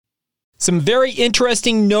Some very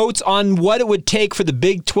interesting notes on what it would take for the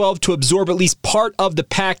Big 12 to absorb at least part of the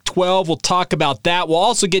Pac-12. We'll talk about that. We'll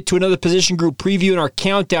also get to another position group preview in our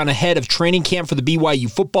countdown ahead of training camp for the BYU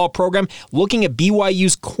football program, looking at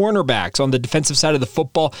BYU's cornerbacks on the defensive side of the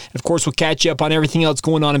football. And of course, we'll catch you up on everything else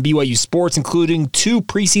going on in BYU sports, including 2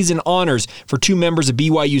 preseason honors for 2 members of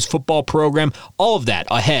BYU's football program. All of that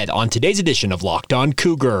ahead on today's edition of Locked On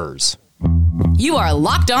Cougars. You are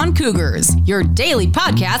Locked On Cougars, your daily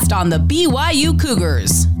podcast on the BYU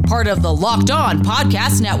Cougars, part of the Locked On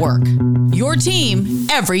Podcast Network. Your team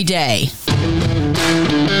every day.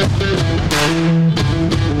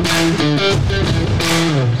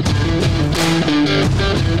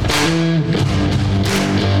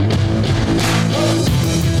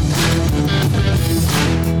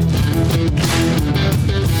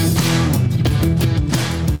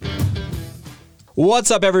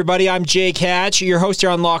 What's up, everybody? I'm Jake Hatch, your host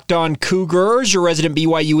here on Locked On Cougars, your resident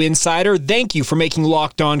BYU insider. Thank you for making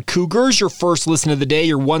Locked On Cougars your first listen of the day,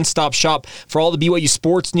 your one-stop shop for all the BYU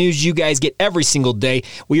sports news you guys get every single day.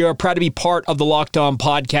 We are proud to be part of the Locked On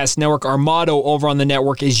Podcast Network. Our motto over on the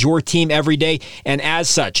network is your team every day, and as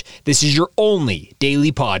such, this is your only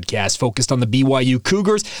daily podcast focused on the BYU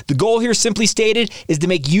Cougars. The goal here, simply stated, is to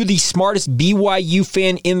make you the smartest BYU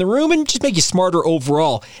fan in the room and just make you smarter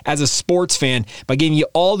overall as a sports fan by giving you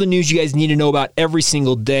all the news you guys need to know about every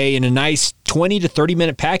single day in a nice 20 to 30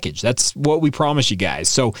 minute package. That's what we promise you guys.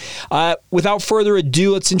 So without further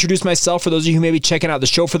ado, let's introduce myself. For those of you who may be checking out the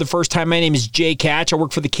show for the first time, my name is Jake Hatch. I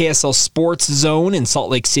work for the KSL Sports Zone in Salt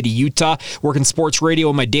Lake City, Utah. Work in sports radio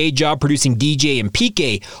in my day job, producing DJ and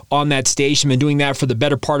PK on that station. Been doing that for the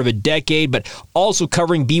better part of a decade, but also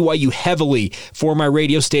covering BYU heavily for my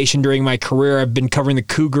radio station during my career. I've been covering the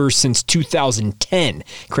Cougars since 2010,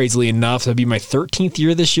 crazily enough. That'll be my 13th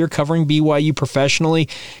year this year covering BYU professionally.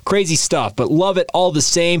 Crazy stuff, but love it all the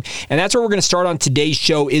same. And that's where we're going to start on today's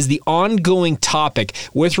show, is the ongoing topic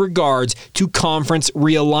with regards to conference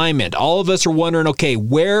realignment. All of us are wondering, okay,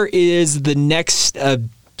 where is the next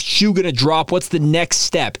shoe going to drop? What's the next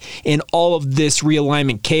step in all of this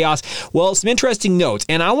realignment chaos? Well, some interesting notes,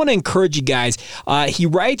 and I want to encourage you guys. He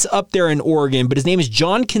writes up there in Oregon, but his name is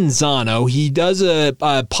John Canzano. He does not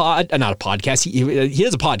a podcast. He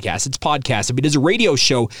does a podcast. It's podcasted, but he does a radio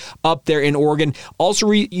show up there in Oregon. Also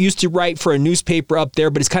used to write for a newspaper up there,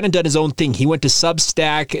 but he's kind of done his own thing. He went to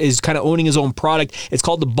Substack, is kind of owning his own product. It's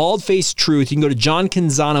called The Bald-Faced Truth. You can go to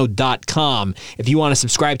johncanzano.com if you want to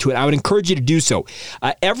subscribe to it. I would encourage you to do so.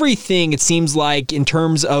 Everything, it seems like, in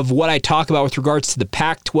terms of what I talk about with regards to the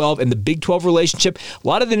Pac-12 and the Big 12 relationship, a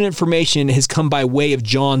lot of that information has come by way of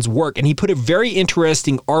John's work, and he put a very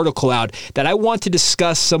interesting article out that I want to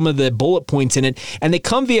discuss some of the bullet points in it, and they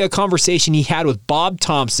come via a conversation he had with Bob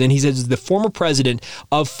Thompson. He says the former president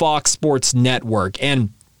of Fox Sports Network,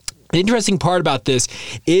 and the interesting part about this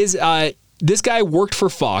is this guy worked for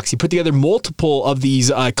Fox. He put together multiple of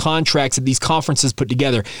these contracts that these conferences put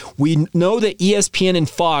together. We know that ESPN and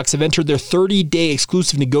Fox have entered their 30-day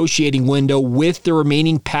exclusive negotiating window with the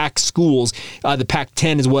remaining Pac schools. The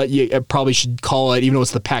Pac-10 is what you probably should call it, even though it's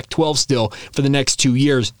the Pac-12 still, for the next 2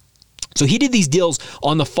 years. So he did these deals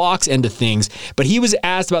on the Fox end of things, but he was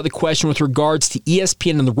asked about the question with regards to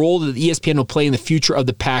ESPN and the role that the ESPN will play in the future of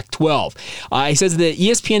the Pac-12. He says that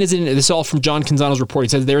ESPN is in, this is all from John Canzano's report, he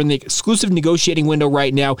says they're in the exclusive negotiating window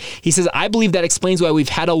right now. He says, I believe that explains why we've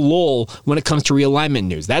had a lull when it comes to realignment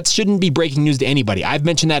news. That shouldn't be breaking news to anybody. I've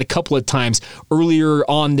mentioned that a couple of times earlier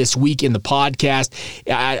on this week in the podcast.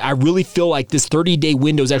 I really feel like this 30-day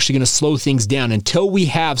window is actually going to slow things down until we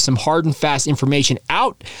have some hard and fast information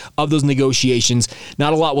out of those negotiations.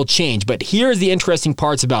 Not a lot will change, but here's the interesting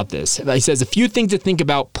parts about this. He says a few things to think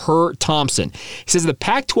about per Thompson. He says the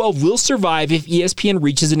Pac-12 will survive if ESPN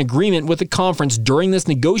reaches an agreement with the conference during this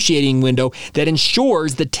negotiating window that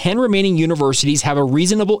ensures the 10 remaining universities have a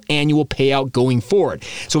reasonable annual payout going forward.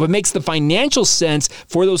 So if it makes the financial sense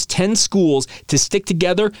for those 10 schools to stick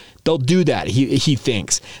together, they'll do that, he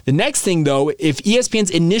thinks. The next thing, though, if ESPN's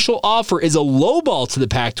initial offer is a lowball to the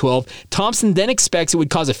Pac-12, Thompson then expects it would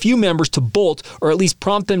cause a few members to bolt or at least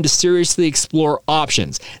prompt them to seriously explore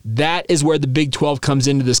options. That is where the Big 12 comes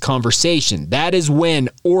into this conversation. That is when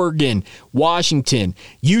Oregon, Washington,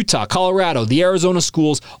 Utah, Colorado, the Arizona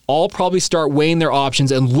schools all probably start weighing their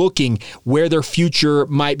options and looking where their future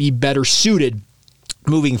might be better suited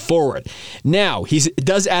moving forward. Now, he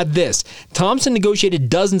does add this. Thompson negotiated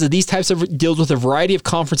dozens of these types of deals with a variety of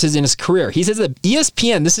conferences in his career. He says that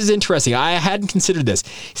ESPN, this is interesting, I hadn't considered this.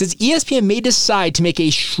 He says ESPN may decide to make a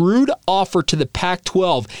shrewd offer to the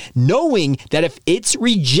Pac-12, knowing that if it's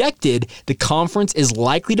rejected, the conference is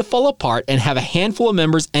likely to fall apart and have a handful of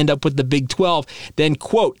members end up with the Big 12. Then,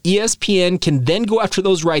 quote, ESPN can then go after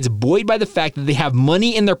those rights, buoyed by the fact that they have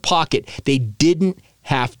money in their pocket. They didn't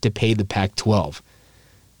have to pay the Pac-12.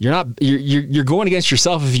 You're going against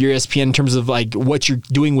yourself if you're ESPN in terms of like what you're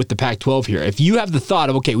doing with the Pac-12 here. If you have the thought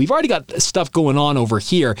of, okay, we've already got stuff going on over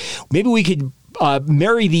here, maybe we could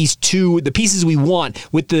marry these two, the pieces we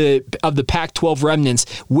want with the Pac-12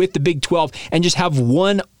 remnants with the Big 12 and just have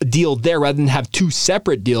one deal there rather than have two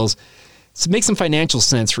separate deals. So it makes some financial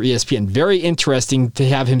sense for ESPN. Very interesting to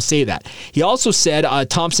have him say that. He also said,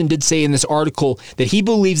 Thompson did say in this article, that he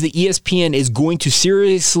believes that ESPN is going to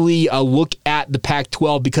seriously look at the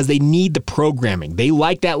Pac-12 because they need the programming. They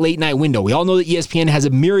like that late night window. We all know that ESPN has a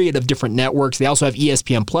myriad of different networks. They also have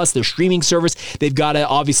ESPN Plus, their streaming service. They've got to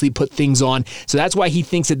obviously put things on. So that's why he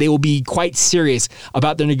thinks that they will be quite serious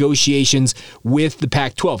about their negotiations with the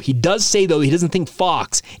Pac-12. He does say, though, he doesn't think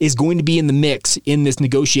Fox is going to be in the mix in this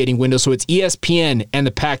negotiating window. So it's ESPN and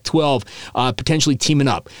the Pac-12 potentially teaming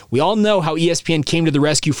up. We all know how ESPN came to the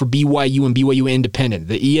rescue for BYU and BYU Independent.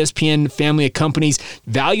 The ESPN family of companies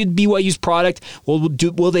valued BYU's product.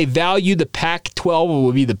 Will they value the Pac-12 or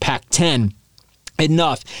will it be the Pac-10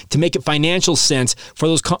 enough to make it financial sense for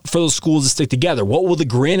those schools to stick together? What will the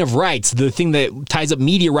grant of rights, the thing that ties up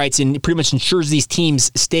media rights and pretty much ensures these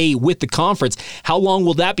teams stay with the conference, how long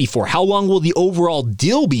will that be for? How long will the overall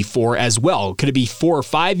deal be for as well? Could it be 4 or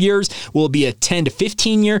 5 years? Will it be a 10 to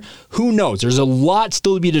 15 year? Who knows? There's a lot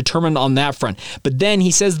still to be determined on that front. But then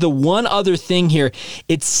he says the one other thing here,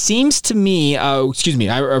 it seems to me, I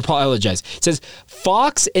apologize. It says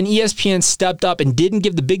Fox and ESPN stepped up and didn't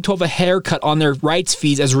give the Big 12 a haircut on their rights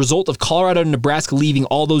fees as a result of Colorado and Nebraska leaving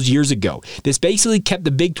all those years ago. This basically kept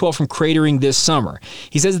the Big 12 from cratering this summer.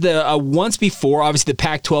 He says that once before, obviously the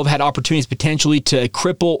Pac-12 had opportunities potentially to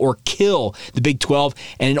cripple or kill the Big 12,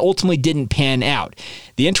 and it ultimately didn't pan out.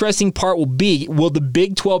 The interesting part will be, will the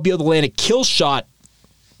Big 12 be able to land a kill shot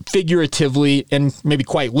figuratively and maybe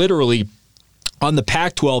quite literally on the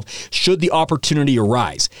Pac-12 should the opportunity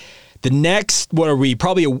arise? The next,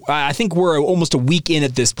 I think we're almost a week in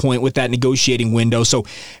at this point with that negotiating window. So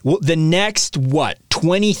the next,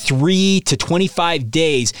 23 to 25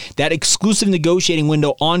 days, that exclusive negotiating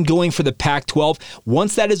window ongoing for the Pac-12.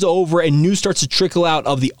 Once that is over and news starts to trickle out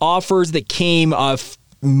of the offers that came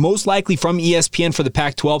most likely from ESPN for the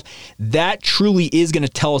Pac-12, that truly is going to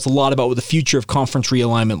tell us a lot about what the future of conference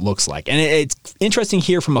realignment looks like. And it's interesting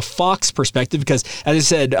here from a Fox perspective because, as I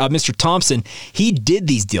said, Mr. Thompson, he did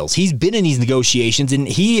these deals. He's been in these negotiations, and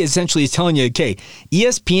he essentially is telling you, okay,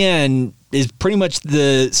 ESPN is pretty much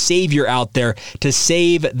the savior out there to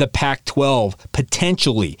save the Pac-12,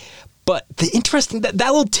 potentially. But the interesting, that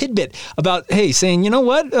little tidbit about, hey, saying, you know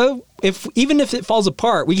what, even if it falls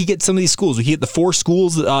apart, we could get some of these schools. We could get the 4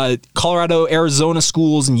 schools, Colorado, Arizona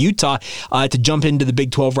schools, and Utah to jump into the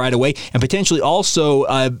Big 12 right away, and potentially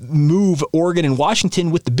also move Oregon and Washington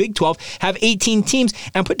with the Big 12, have 18 teams,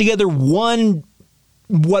 and put together one,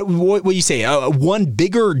 what you say, one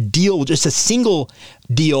bigger deal, just a single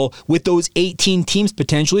deal with those 18 teams,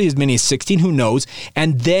 potentially as many as 16, who knows,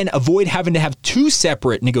 and then avoid having to have 2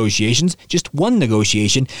 separate negotiations, just one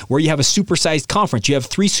negotiation where you have a supersized conference. You have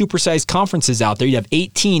 3 supersized conferences out there. You have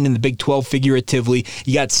 18 in the Big 12 figuratively.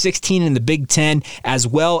 You got 16 in the Big 10 as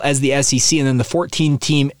well as the SEC, and then the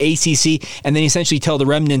 14-team ACC, and then essentially tell the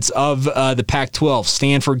remnants of the Pac-12,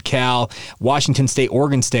 Stanford, Cal, Washington State,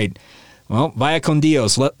 Oregon State, well, vaya con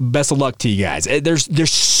Dios. Best of luck to you guys.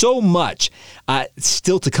 There's so much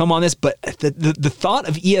still to come on this, but the thought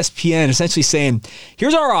of ESPN essentially saying,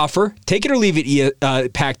 here's our offer, take it or leave it,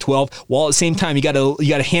 Pac-12, while at the same time you got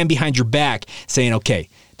a hand behind your back saying, okay,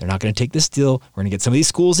 they're not going to take this deal. We're going to get some of these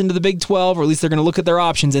schools into the Big 12, or at least they're going to look at their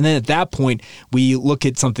options, and then at that point, we look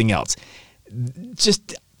at something else.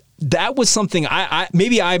 That was something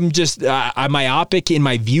maybe I'm just I'm myopic in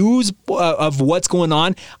my views of what's going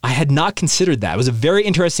on. I had not considered that. It was a very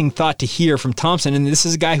interesting thought to hear from Thompson, and this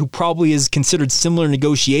is a guy who probably has considered similar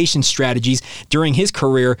negotiation strategies during his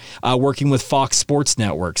career working with Fox Sports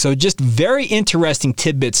Network. So just very interesting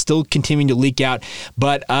tidbits still continuing to leak out,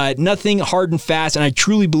 but nothing hard and fast, and I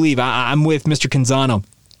truly believe I'm with Mr. Canzano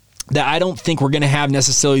that I don't think we're going to have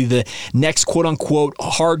necessarily the next quote-unquote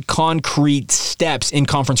hard concrete steps in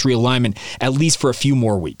conference realignment, at least for a few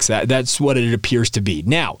more weeks. That's what it appears to be.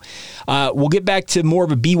 Now, we'll get back to more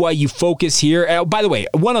of a BYU focus here. By the way,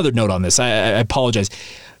 one other note on this. I apologize.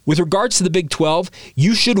 With regards to the Big 12,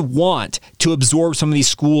 you should want to absorb some of these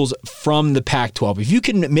schools from the Pac-12. If you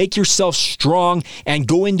can make yourself strong and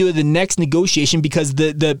go into the next negotiation, because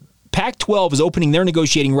the Pac-12 is opening their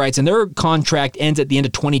negotiating rights, and their contract ends at the end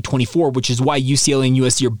of 2024, which is why UCLA and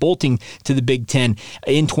USC are bolting to the Big Ten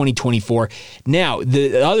in 2024. Now,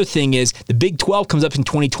 the other thing is the Big 12 comes up in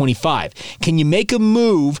 2025. Can you make a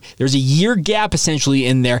move? There's a year gap essentially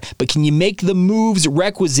in there, but can you make the moves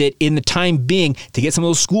requisite in the time being to get some of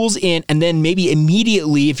those schools in, and then maybe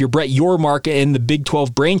immediately, if you're Brett Yormark and the Big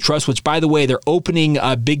 12 Brain Trust, which, by the way, they're opening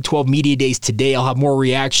Big 12 Media Days today. I'll have more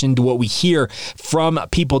reaction to what we hear from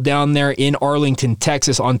people down there in Arlington,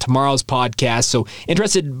 Texas on tomorrow's podcast. So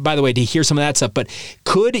interested, by the way, to hear some of that stuff. But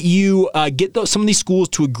could you get some of these schools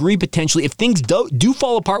to agree potentially, if things do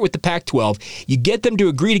fall apart with the Pac-12, you get them to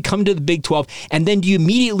agree to come to the Big 12, and then do you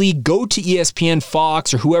immediately go to ESPN,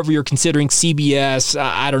 Fox, or whoever you're considering, CBS,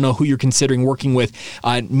 I don't know who you're considering working with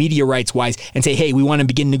media rights-wise, and say, hey, we want to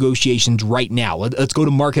begin negotiations right now. Let's go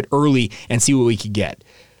to market early and see what we could get.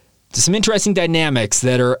 Some interesting dynamics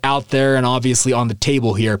that are out there and obviously on the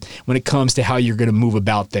table here when it comes to how you're going to move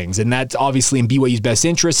about things. And that's obviously in BYU's best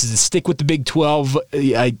interest, is to stick with the Big 12.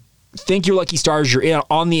 I think your lucky stars, you're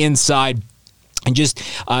on the inside, and just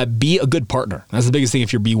be a good partner. That's the biggest thing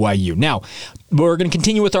if you're BYU. Now, we're going to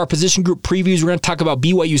continue with our position group previews. We're going to talk about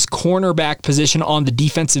BYU's cornerback position on the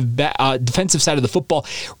defensive side of the football.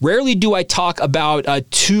 Rarely do I talk about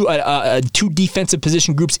two defensive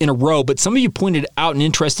position groups in a row, but some of you pointed out an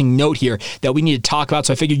interesting note here that we need to talk about.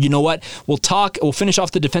 So I figured, you know what? We'll finish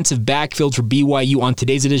off the defensive backfield for BYU on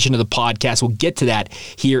today's edition of the podcast. We'll get to that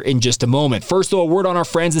here in just a moment. First, though, a word on our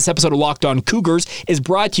friends. This episode of Locked On Cougars is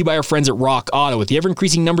brought to you by our friends at Rock Auto. With the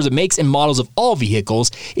ever-increasing numbers of makes and models of all vehicles,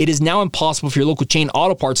 it is now impossible for your local chain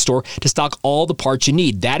auto parts store to stock all the parts you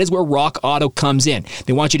need. That is where Rock Auto comes in.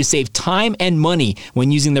 They want you to save time and money when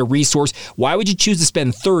using their resource. Why would you choose to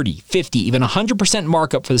spend 30, 50, even 100%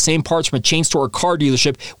 markup for the same parts from a chain store or car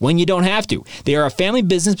dealership when you don't have to? They are a family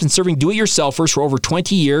business, been serving do-it-yourselfers for over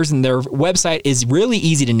 20 years, and their website is really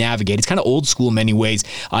easy to navigate. It's kind of old school in many ways.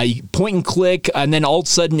 You point and click, and then all of a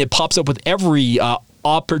sudden it pops up with every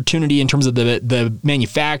opportunity in terms of the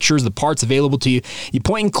manufacturers, the parts available to you. You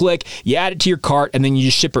point and click, you add it to your cart, and then you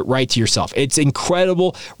just ship it right to yourself. It's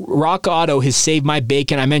incredible. Rock Auto has saved my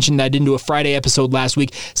bacon. I mentioned that I didn't do a Friday episode last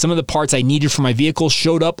week. Some of the parts I needed for my vehicle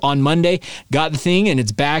showed up on Monday, got the thing, and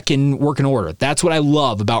it's back in working order. That's what I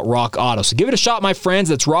love about Rock Auto. So give it a shot, my friends.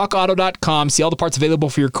 That's rockauto.com. See all the parts available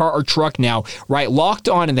for your car or truck now. Right, Locked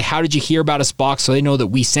On in the How Did You Hear About Us box, so they know that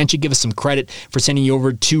we sent you. Give us some credit for sending you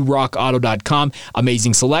over to rockauto.com.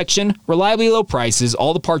 Amazing selection, reliably low prices,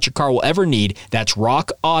 all the parts your car will ever need. That's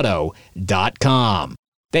rockauto.com.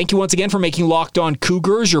 Thank you once again for making Locked On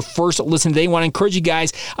Cougars your first listen today. I want to encourage you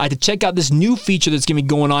guys to check out this new feature that's going to be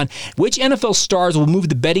going on. Which NFL stars will move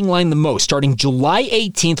the betting line the most? Starting July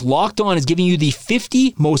 18th, Locked On is giving you the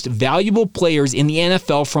 50 most valuable players in the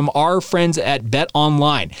NFL from our friends at Bet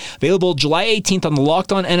Online. Available July 18th on the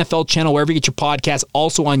Locked On NFL channel, wherever you get your podcasts,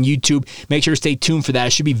 also on YouTube. Make sure to stay tuned for that.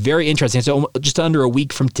 It should be very interesting. So just under a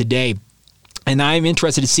week from today. And I'm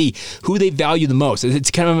interested to see who they value the most.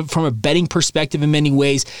 It's kind of from a betting perspective in many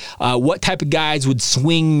ways. What type of guys would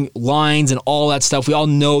swing lines and all that stuff. We all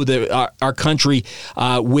know that our country,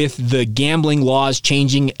 with the gambling laws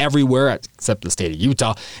changing everywhere, except the state of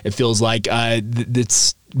Utah, it feels like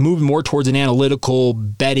it's moving more towards an analytical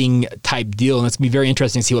betting type deal, and it's going to be very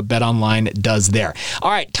interesting to see what BetOnline does there. All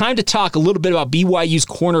right, time to talk a little bit about BYU's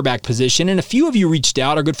cornerback position, and a few of you reached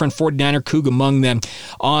out, our good friend 49er Coug among them,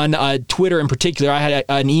 on Twitter in particular. I had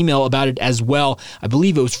an email about it as well. I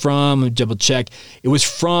believe it was from, double check, it was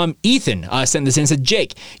from Ethan, sent this in and said,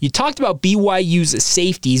 Jake, you talked about BYU's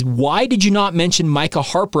safeties. Why did you not mention Micah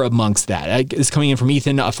Harper amongst that? This is coming in from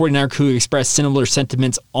Ethan. 49er Coug expressed similar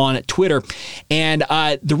sentiments on Twitter, and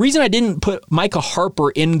the reason I didn't put Micah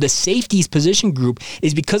Harper in the safeties position group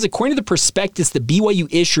is because according to the prospectus that BYU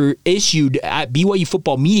issued at BYU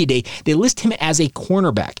Football Media Day, they list him as a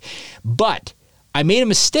cornerback. But I made a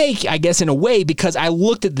mistake, I guess, in a way, because I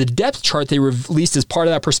looked at the depth chart they released as part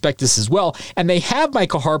of that prospectus as well, and they have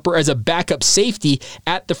Micah Harper as a backup safety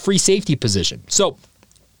at the free safety position. So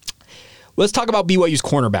Let's talk about BYU's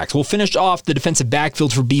cornerbacks. We'll finish off the defensive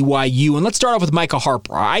backfield for BYU, and let's start off with Micah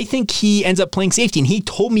Harper. I think he ends up playing safety, and he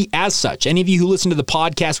told me as such. Any of you who listened to the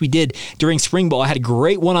podcast we did during spring ball, I had a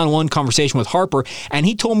great one-on-one conversation with Harper, and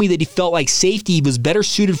he told me that he felt like safety was better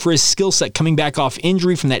suited for his skill set coming back off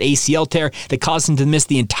injury from that ACL tear that caused him to miss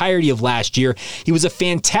the entirety of last year. He was a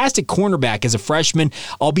fantastic cornerback as a freshman,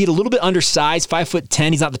 albeit a little bit undersized, 5'10".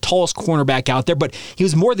 He's not the tallest cornerback out there, but he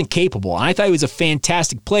was more than capable. And I thought he was a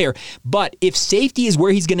fantastic player. But if safety is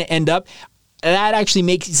where he's going to end up, that actually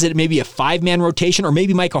makes it maybe a 5-man rotation, or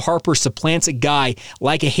maybe Micah Harper supplants a guy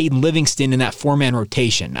like a Hayden Livingston in that 4-man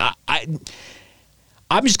rotation.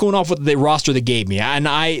 I'm just going off with the roster that gave me, and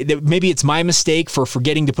maybe it's my mistake for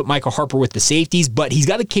forgetting to put Micah Harper with the safeties, but he's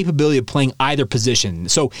got the capability of playing either position.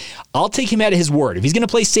 So I'll take him at his word. If he's going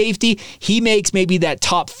to play safety, he makes maybe that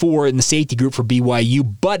top 4 in the safety group for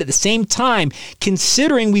BYU. But at the same time,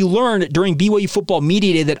 considering we learned during BYU Football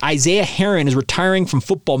Media Day that Isaiah Herron is retiring from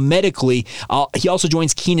football medically, he also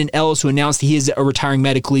joins Keenan Ellis, who announced he is retiring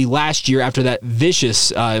medically last year after that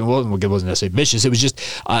vicious, well, it wasn't necessarily vicious, it was just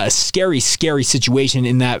a scary situation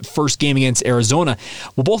in that first game against Arizona.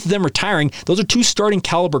 Well, both of them retiring. Those are 2 starting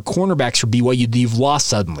caliber cornerbacks for BYU that you've lost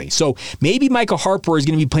suddenly. So maybe Micah Harper is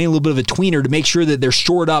going to be playing a little bit of a tweener to make sure that they're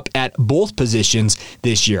shored up at both positions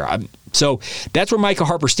this year. So that's where Micah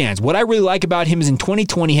Harper stands. What I really like about him is in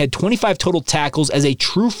 2020, he had 25 total tackles as a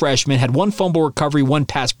true freshman, had 1 fumble recovery, 1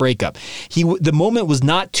 pass breakup. The moment was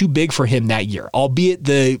not too big for him that year, albeit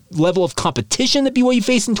the level of competition that BYU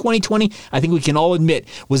faced in 2020, I think we can all admit,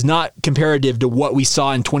 was not comparative to what we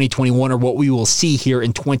saw in 2021 or what we will see here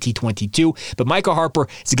in 2022. But Micah Harper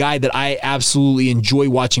is a guy that I absolutely enjoy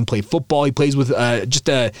watching play football. He plays with just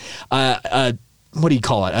a what do you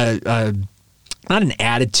call it? Not an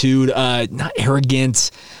attitude, not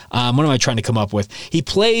arrogance. What am I trying to come up with? He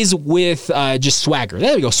plays with just swagger.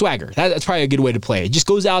 There we go, swagger. That's probably a good way to play it. Just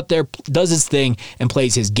goes out there, does his thing, and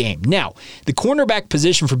plays his game. Now, the cornerback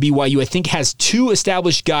position for BYU, I think, has 2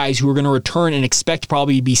 established guys who are going to return and expect to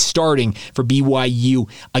probably be starting for BYU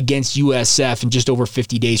against USF in just over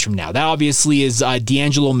 50 days from now. That obviously is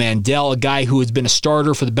D'Angelo Mandel, a guy who has been a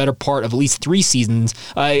starter for the better part of at least 3 seasons.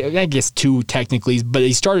 I guess 2 technically, but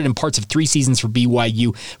he started in parts of 3 seasons for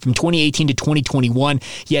BYU from 2018 to 2021.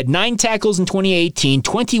 He had 9 tackles in 2018,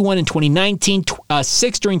 21 in 2019,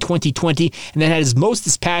 6 during 2020, and then had his most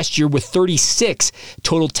this past year with 36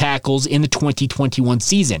 total tackles in the 2021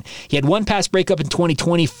 season. He had 1 pass breakup in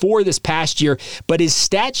 2020 for this past year, but his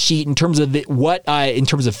stat sheet in terms of in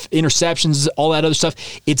terms of interceptions, all that other stuff,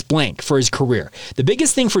 it's blank for his career. The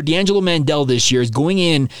biggest thing for D'Angelo Mandel this year is going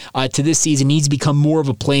in to this season, he needs to become more of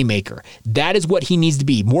a playmaker. That is what he needs to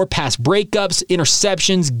be. More pass breakups,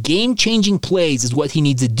 interceptions, game-changing plays is what he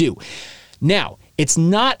needs to do. Now, it's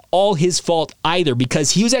not all his fault either,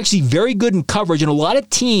 because he was actually very good in coverage, and a lot of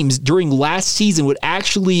teams during last season would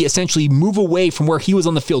actually essentially move away from where he was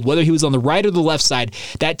on the field, whether he was on the right or the left side.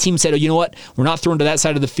 That team said, oh, you know what? We're not throwing to that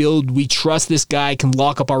side of the field. We trust this guy can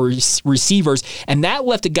lock up our receivers, and that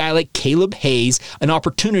left a guy like Caleb Hayes an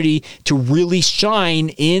opportunity to really shine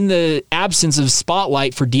in the absence of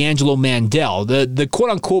spotlight for D'Angelo Mandel. The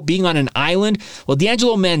quote-unquote being on an island, well,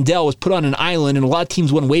 D'Angelo Mandel was put on an island, and a lot of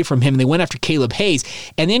teams went away from him, and they went after Caleb Hayes.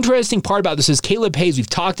 And the interesting part about this is Caleb Hayes, we've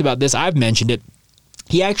talked about this, I've mentioned it,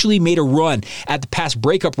 he actually made a run at the pass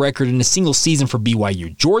breakup record in a single season for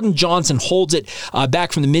BYU. Jordan Johnson holds it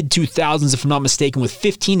back from the mid-2000s, if I'm not mistaken, with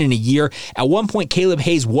 15 in a year. At one point, Caleb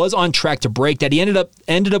Hayes was on track to break that. He ended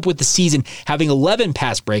up with the season having 11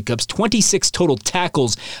 pass breakups, 26 total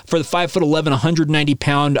tackles for the 5'11",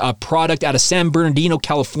 190-pound product out of San Bernardino,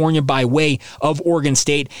 California, by way of Oregon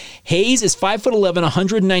State. Hayes is 5'11",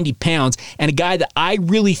 190 pounds, and a guy that I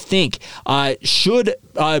really think should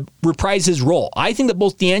reprise his role. I think that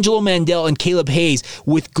both D'Angelo Mandel and Caleb Hayes,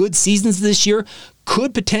 with good seasons this year,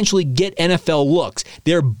 could potentially get NFL looks.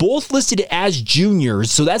 They're both listed as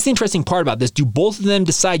juniors, so that's the interesting part about this. Do both of them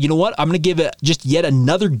decide, you know what, I'm going to give it just yet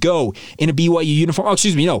another go in a BYU uniform? Oh,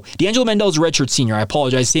 excuse me, no. D'Angelo Mandel is a redshirt senior. I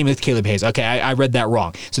apologize. Same with Caleb Hayes. Okay, I read that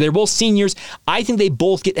wrong. So they're both seniors. I think they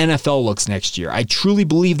both get NFL looks next year. I truly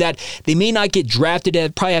believe that. They may not get drafted. They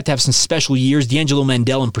probably have to have some special years. D'Angelo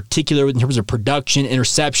Mandel in particular, in terms of production,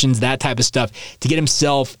 interceptions, that type of stuff, to get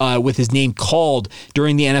himself with his name called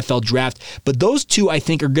during the NFL draft. But those two, I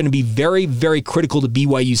think, are going to be very, very critical to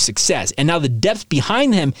BYU's success. And now the depth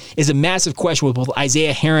behind them is a massive question with both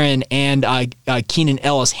Isaiah Herron and Keenan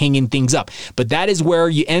Ellis hanging things up. But that is where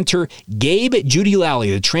you enter Gabe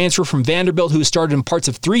Jeudy-Lally, the transfer from Vanderbilt, who has started in parts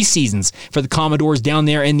of 3 seasons for the Commodores down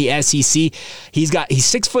there in the SEC. He's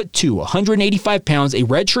 6'2", 185 pounds, a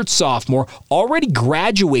redshirt sophomore, already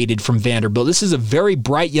graduated from Vanderbilt. This is a very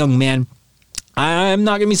bright young man. I'm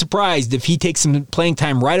not going to be surprised if he takes some playing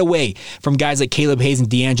time right away from guys like Caleb Hayes and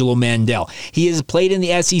D'Angelo Mandel. He has played in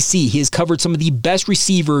the SEC. He has covered some of the best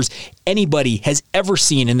receivers anybody has ever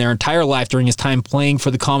seen in their entire life during his time playing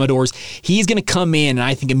for the Commodores. He's going to come in and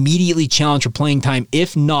I think immediately challenge for playing time,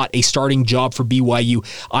 if not a starting job for BYU.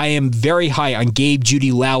 I am very high on Gabe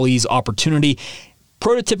Jeudy-Lally opportunity.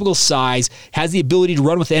 Prototypical size, has the ability to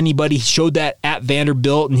run with anybody. He showed that at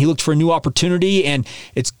Vanderbilt, and he looked for a new opportunity, and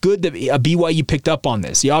it's good that BYU picked up on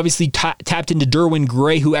this. He obviously tapped into Derwin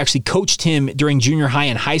Gray, who actually coached him during junior high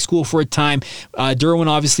and high school for a time. Derwin,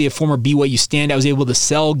 obviously a former BYU standout, was able to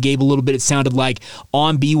sell Gabe a little bit, it sounded like,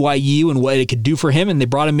 on BYU and what it could do for him, and they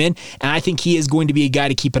brought him in, and I think he is going to be a guy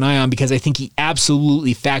to keep an eye on because I think he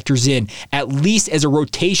absolutely factors in, at least as a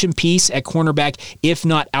rotation piece at cornerback, if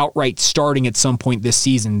not outright starting at some point this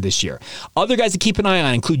season this year. Other guys to keep an eye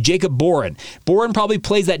on include Jacob Boren. Boren probably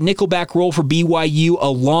plays that nickelback role for BYU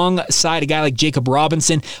alongside a guy like Jacob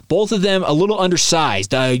Robinson. Both of them a little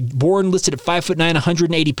undersized. Boren listed at 5'9",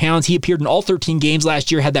 180 pounds. He appeared in all 13 games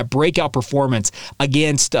last year, had that breakout performance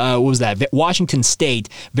against, Washington State.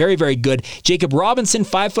 Very, very good. Jacob Robinson,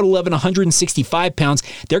 5'11", 165 pounds.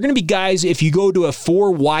 They're going to be guys, if you go to a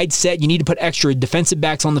 4 wide set, you need to put extra defensive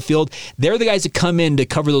backs on the field. They're the guys that come in to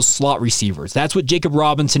cover those slot receivers. That's what Jacob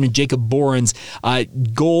Robinson and Jacob Boren's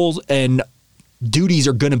goals and duties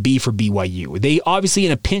are going to be for BYU. They obviously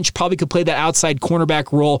in a pinch probably could play that outside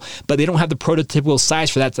cornerback role, but they don't have the prototypical size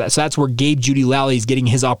for that. So that's where Gabe Jeudy-Lally is getting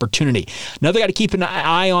his opportunity. Another guy to keep an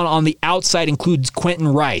eye on the outside includes Quentin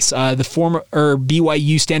Rice. The former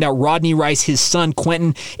BYU standout Rodney Rice, his son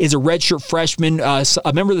Quentin, is a redshirt freshman,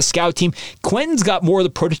 a member of the scout team. Quentin's got more of the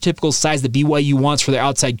prototypical size that BYU wants for their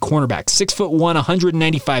outside cornerback. 6'1",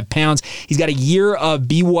 195 pounds. He's got a year of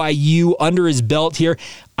BYU under his belt here.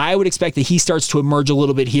 I would expect that he starts to emerge a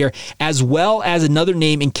little bit here, as well as another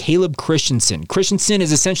name in Caleb Christensen. Christensen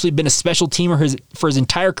has essentially been a special teamer for his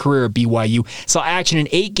entire career at BYU. Saw action in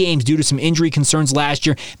 8 games due to some injury concerns last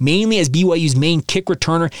year, mainly as BYU's main kick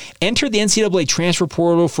returner. Entered the NCAA transfer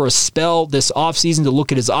portal for a spell this offseason to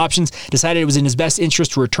look at his options. Decided it was in his best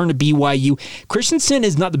interest to return to BYU. Christensen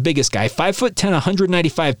is not the biggest guy, 5'10",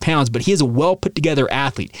 195 pounds, but he is a well-put-together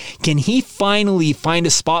athlete. Can he finally find a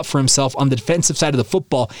spot for himself on the defensive side of the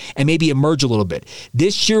football and maybe emerge a little bit?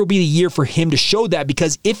 This year will be the year for him to show that,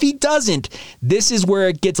 because if he doesn't, this is where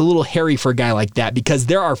it gets a little hairy for a guy like that, because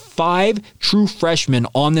there are 5 true freshmen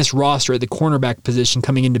on this roster at the cornerback position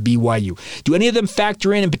coming into BYU. Do any of them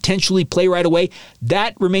factor in and potentially play right away?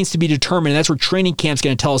 That remains to be determined, and that's where training camp's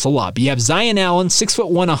going to tell us a lot. But you have Zion Allen, 6'1",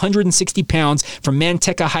 160 pounds from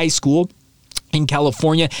Manteca High School in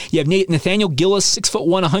California. You have Nathaniel Gillis, 6'1",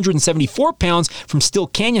 174 pounds from Still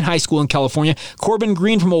Canyon High School in California. Corbin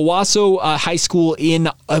Green from Owasso High School in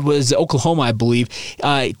Oklahoma, I believe.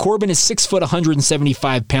 Corbin is 6',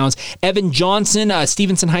 175 pounds. Evan Johnson,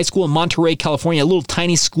 Stevenson High School in Monterey, California, a little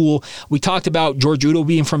tiny school. We talked about George Udo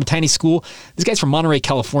being from a tiny school. This guy's from Monterey,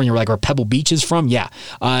 California, where Pebble Beach is from. Yeah.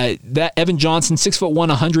 That Evan Johnson, 6'1",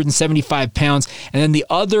 175 pounds. And then the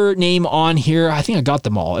other name on here, I think I got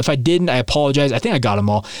them all. If I didn't, I apologize. I think I got them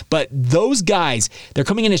all. But those guys, they're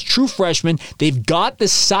coming in as true freshmen. They've got the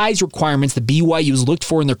size requirements that BYU has looked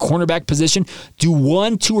for in their cornerback position. Do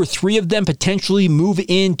 1, 2, or 3 of them potentially move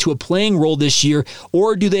into a playing role this year,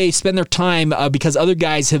 or do they spend their time because other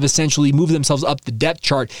guys have essentially moved themselves up the depth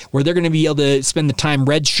chart where they're going to be able to spend the time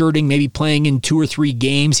redshirting, maybe playing in 2 or 3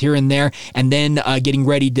 games here and there, and then getting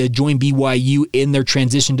ready to join BYU in their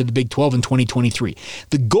transition to the Big 12 in 2023.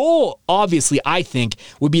 The goal, obviously, I think,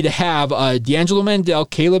 would be to have D'Angelo Mandel,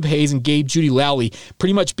 Caleb Hayes, and Gabe Jeudy-Lally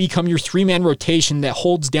pretty much become your 3-man rotation that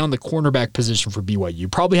holds down the cornerback position for BYU. You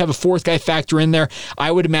probably have a 4th guy factor in there.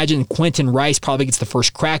 I would imagine Quentin Rice probably gets the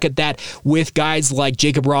first crack at that, with guys like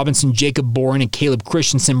Jacob Robinson, Jacob Boren, and Caleb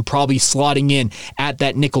Christensen probably slotting in at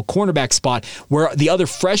that nickel cornerback spot, where the other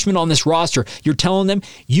freshmen on this roster, you're telling them,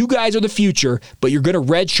 you guys are the future, but you're going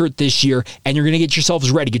to redshirt this year, and you're going to get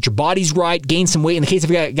yourselves ready, get your bodies right, gain some weight. In the case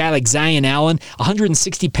of a guy like Zion Allen,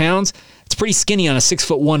 160 pounds, it's pretty skinny on a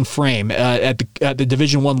 6'1" frame at the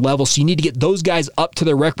Division I level. So you need to get those guys up to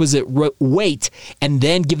their requisite weight and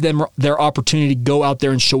then give them their opportunity to go out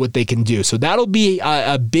there and show what they can do. So that'll be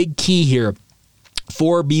a big key here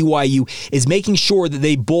for BYU is making sure that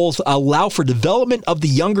they both allow for development of the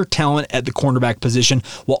younger talent at the cornerback position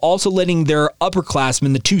while also letting their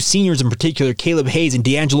upperclassmen, the two seniors in particular, Caleb Hayes and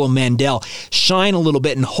D'Angelo Mandel, shine a little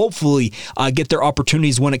bit and hopefully get their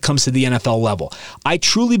opportunities when it comes to the NFL level. I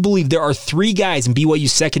truly believe there are three guys in BYU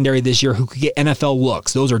secondary this year who could get NFL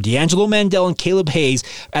looks. Those are D'Angelo Mandel and Caleb Hayes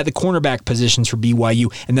at the cornerback positions for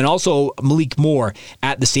BYU, and then also Malik Moore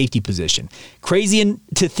at the safety position. Crazy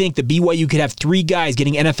to think that BYU could have three guys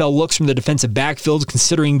getting NFL looks from the defensive backfield,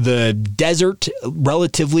 considering the desert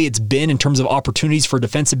relatively it's been in terms of opportunities for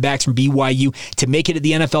defensive backs from BYU to make it at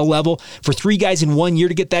the NFL level. For three guys in 1 year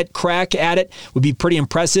to get that crack at it would be pretty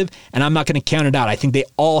impressive, and I'm not going to count it out. I think they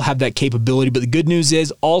all have that capability, but the good news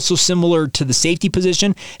is, also similar to the safety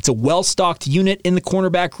position, it's a well-stocked unit in the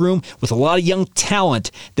cornerback room with a lot of young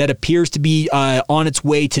talent that appears to be on its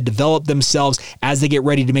way to develop themselves as they get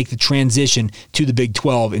ready to make the transition to the Big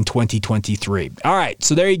 12 in 2023. All right,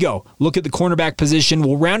 so there you go. Look at the cornerback position.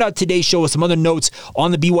 We'll round out today's show with some other notes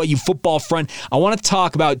on the BYU football front. I want to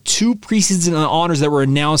talk about two preseason honors that were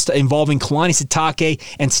announced involving Kalani Sitake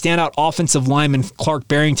and standout offensive lineman Clark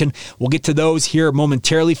Barrington. We'll get to those here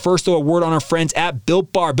momentarily. First, though, a word on our friends at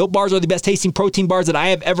Built Bar. Built Bars are the best tasting protein bars that I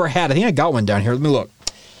have ever had. I think I got one down here. Let me look.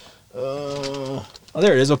 Oh,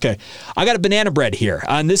 there it is. Okay. I got a banana bread here.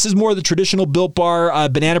 And this is more of the traditional Built Bar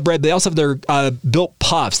banana bread. They also have their Built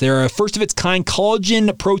Puffs. They're a first-of-its-kind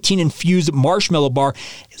collagen protein-infused marshmallow bar.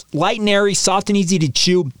 It's light and airy, soft and easy to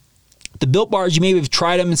chew. The Built Bars, you maybe have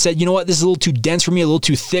tried them and said, you know what, this is a little too dense for me, a little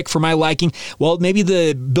too thick for my liking. Well, maybe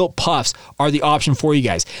the Built Puffs are the option for you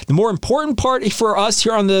guys. The more important part for us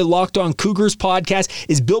here on the Locked On Cougars podcast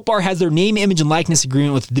is Built Bar has their name, image, and likeness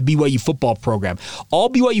agreement with the BYU football program. All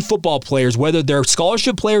BYU football players, whether they're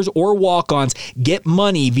scholarship players or walk-ons, get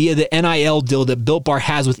money via the NIL deal that Built Bar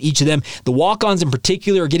has with each of them. The walk-ons in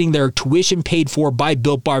particular are getting their tuition paid for by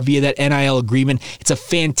Built Bar via that NIL agreement. It's a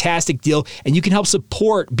fantastic deal, and you can help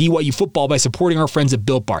support BYU football by supporting our friends at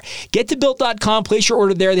Built Bar. Get to Built.com, place your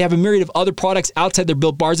order there. They have a myriad of other products outside their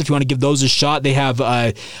Built Bars if you want to give those a shot. They have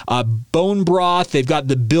bone broth. They've got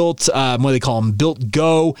the Built, what do they call them? Built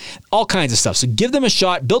Go, all kinds of stuff. So give them a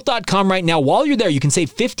shot. Built.com right now. While you're there, you can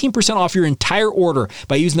save 15% off your entire order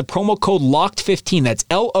by using the promo code LOCKED15. That's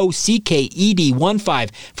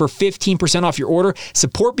LOCKED15 for 15% off your order.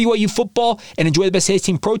 Support BYU football and enjoy the best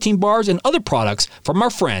tasting protein bars and other products from our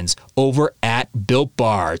friends over at Built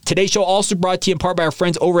Bar. Today's show also brought to you in part by our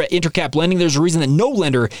friends over at Intercap Lending. There's a reason that no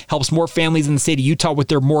lender helps more families in the state of Utah with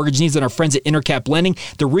their mortgage needs than our friends at Intercap Lending.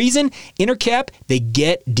 The reason? Intercap, they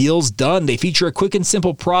get deals done. They feature a quick and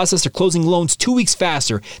simple process. They're closing loans 2 weeks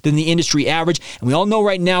faster than the industry average. And we all know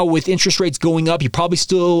right now with interest rates going up, you probably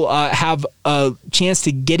still have a chance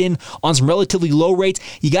to get in on some relatively low rates.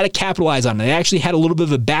 You got to capitalize on it. They actually had a little bit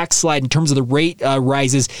of a backslide in terms of the rate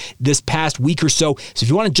rises this past week or so. So if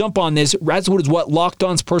you want to jump on this, that's what Locked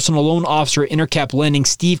On's personal loan officer at Intercap Lending,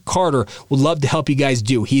 Steve Carter, would love to help you guys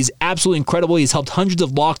do. He's absolutely incredible. He's helped hundreds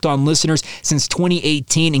of Locked On listeners since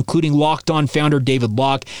 2018, including Locked On founder David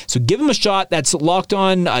Locke. So give him a shot. That's Locked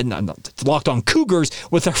On Cougars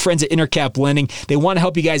with our friends at Intercap Lending. They want to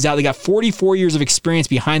help you guys out. They got 44 years of experience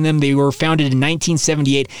behind them. They were founded in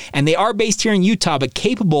 1978, and they are based here in Utah, but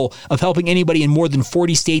capable of helping anybody in more than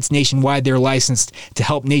 40 states nationwide. They're licensed to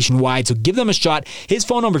help nationwide. So give them a shot. His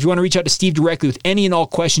phone number, if you want to reach out to Steve directly with any and all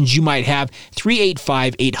questions you might have,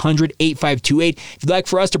 385-800-8528. If you'd like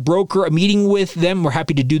for us to broker a meeting with them, we're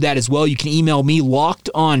happy to do that as well. You can email me,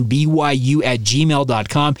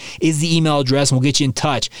 lockedonbyu@gmail.com is the email address, and we'll get you in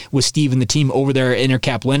touch with Steve and the team over there at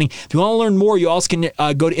Intercap Lending. If you want to learn more, you also can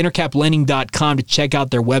go to intercaplending.com to check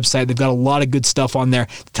out their website. They've got a lot of good stuff on there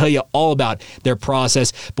to tell you all about their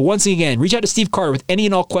process. But once again, reach out to Steve Carter with any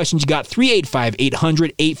and all questions you got,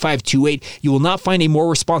 385-800-8528. You will not find a more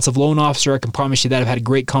responsive loan officer. I can promise you that. I've had a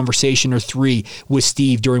great conversation or three with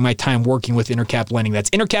Steve during my time working with Intercap Lending.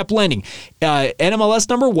 That's Intercap Lending. NMLS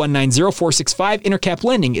number 190465. Intercap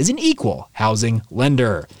Lending is an equal housing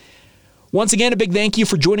lender. Once again, a big thank you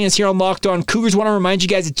for joining us here on Locked On Cougars. I want to remind you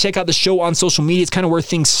guys to check out the show on social media. It's kind of where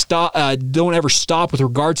things don't ever stop with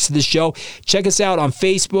regards to the show. Check us out on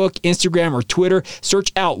Facebook, Instagram, or Twitter.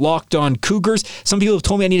 Search out Locked On Cougars. Some people have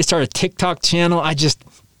told me I need to start a TikTok channel. I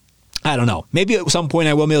don't know. Maybe at some point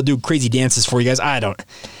I will be able to do crazy dances for you guys. I don't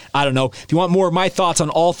I don't know. If you want more of my thoughts on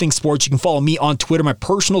all things sports, you can follow me on Twitter, my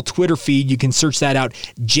personal Twitter feed. You can search that out,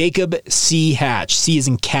 Jacob C. Hatch. C as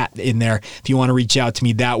in cat in there if you want to reach out to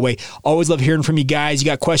me that way. Always love hearing from you guys. You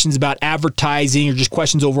got questions about advertising or just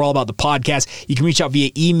questions overall about the podcast, you can reach out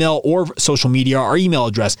via email or social media. Our email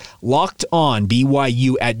address,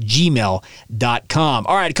 lockedonbyu@gmail.com.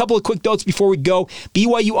 All right, a couple of quick notes before we go.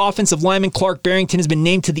 BYU offensive lineman Clark Barrington has been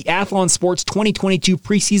named to the Athlon Sports 2022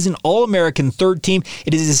 preseason All-American third team.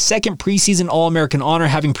 It is his second preseason All-American honor,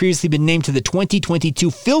 having previously been named to the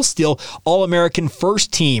 2022 Phil Steele All-American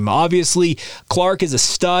first team. Obviously, Clark is a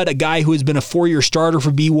stud, a guy who has been a 4-year starter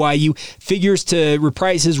for BYU, figures to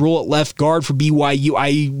reprise his role at left guard for BYU.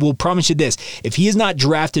 I will promise you this, if he is not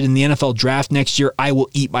drafted in the NFL draft next year, I will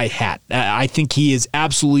eat my hat. I think he is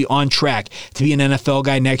absolutely on track to be an NFL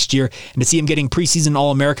guy next year, and to see him getting preseason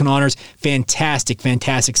All-American honors, fantastic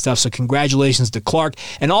stuff. So congratulations to Clark,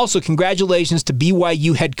 and also congratulations to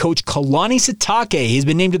BYU head coach Kalani Sitake. He's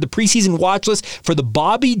been named to the preseason watch list for the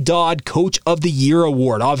Bobby Dodd Coach of the Year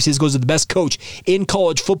award. Obviously, this goes to the best coach in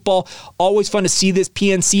college football. Always fun to see this.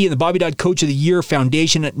 PNC and the Bobby Dodd Coach of the Year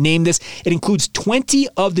Foundation named this. It includes 20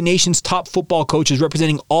 of the nation's top football coaches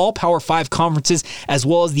representing all Power 5 conferences, as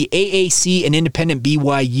well as the AAC and independent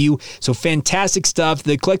BYU. So fantastic stuff.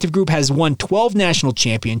 The collective group has won 12 national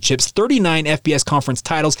championships, 39 FBS conference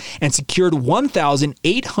titles, and secured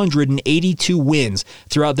 1,882 wins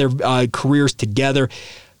throughout their careers together.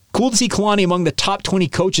 Cool to see Kalani among the top 20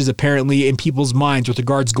 coaches, apparently, in people's minds with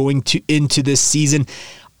regards going into this season.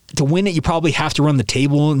 To win it, you probably have to run the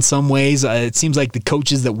table in some ways. It seems like the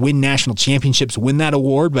coaches that win national championships win that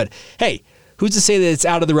award, but hey, who's to say that it's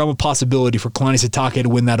out of the realm of possibility for Kalani Sitake to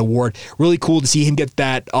win that award? Really cool to see him get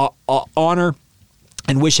that honor,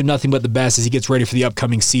 and wish him nothing but the best as he gets ready for the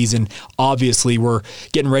upcoming season. Obviously, we're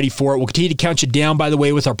getting ready for it. We'll continue to count you down, by the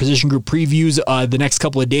way, with our position group previews the next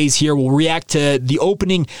couple of days here. We'll react to the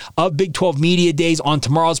opening of Big 12 Media Days on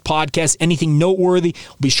tomorrow's podcast. Anything noteworthy,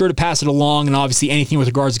 we'll be sure to pass it along, and obviously anything with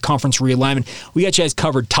regards to conference realignment. We got you guys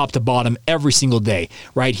covered top to bottom every single day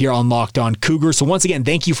right here on Locked On Cougars. So once again,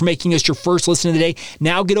 thank you for making us your first listen of the day.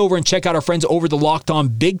 Now get over and check out our friends over the Locked On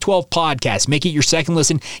Big 12 podcast. Make it your second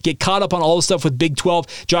listen. Get caught up on all the stuff with Big 12.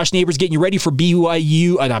 Josh Neighbors getting you ready for Big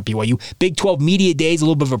 12 Media Days, a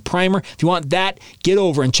little bit of a primer. If you want that, get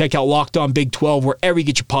over and check out Locked On Big 12 wherever you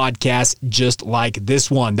get your podcasts, just like this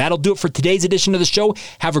one. That'll do it for today's edition of the show.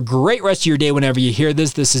 Have a great rest of your day whenever you hear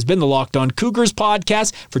this. This has been the Locked On Cougars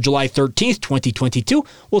podcast for July 13th, 2022.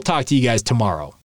 We'll talk to you guys tomorrow.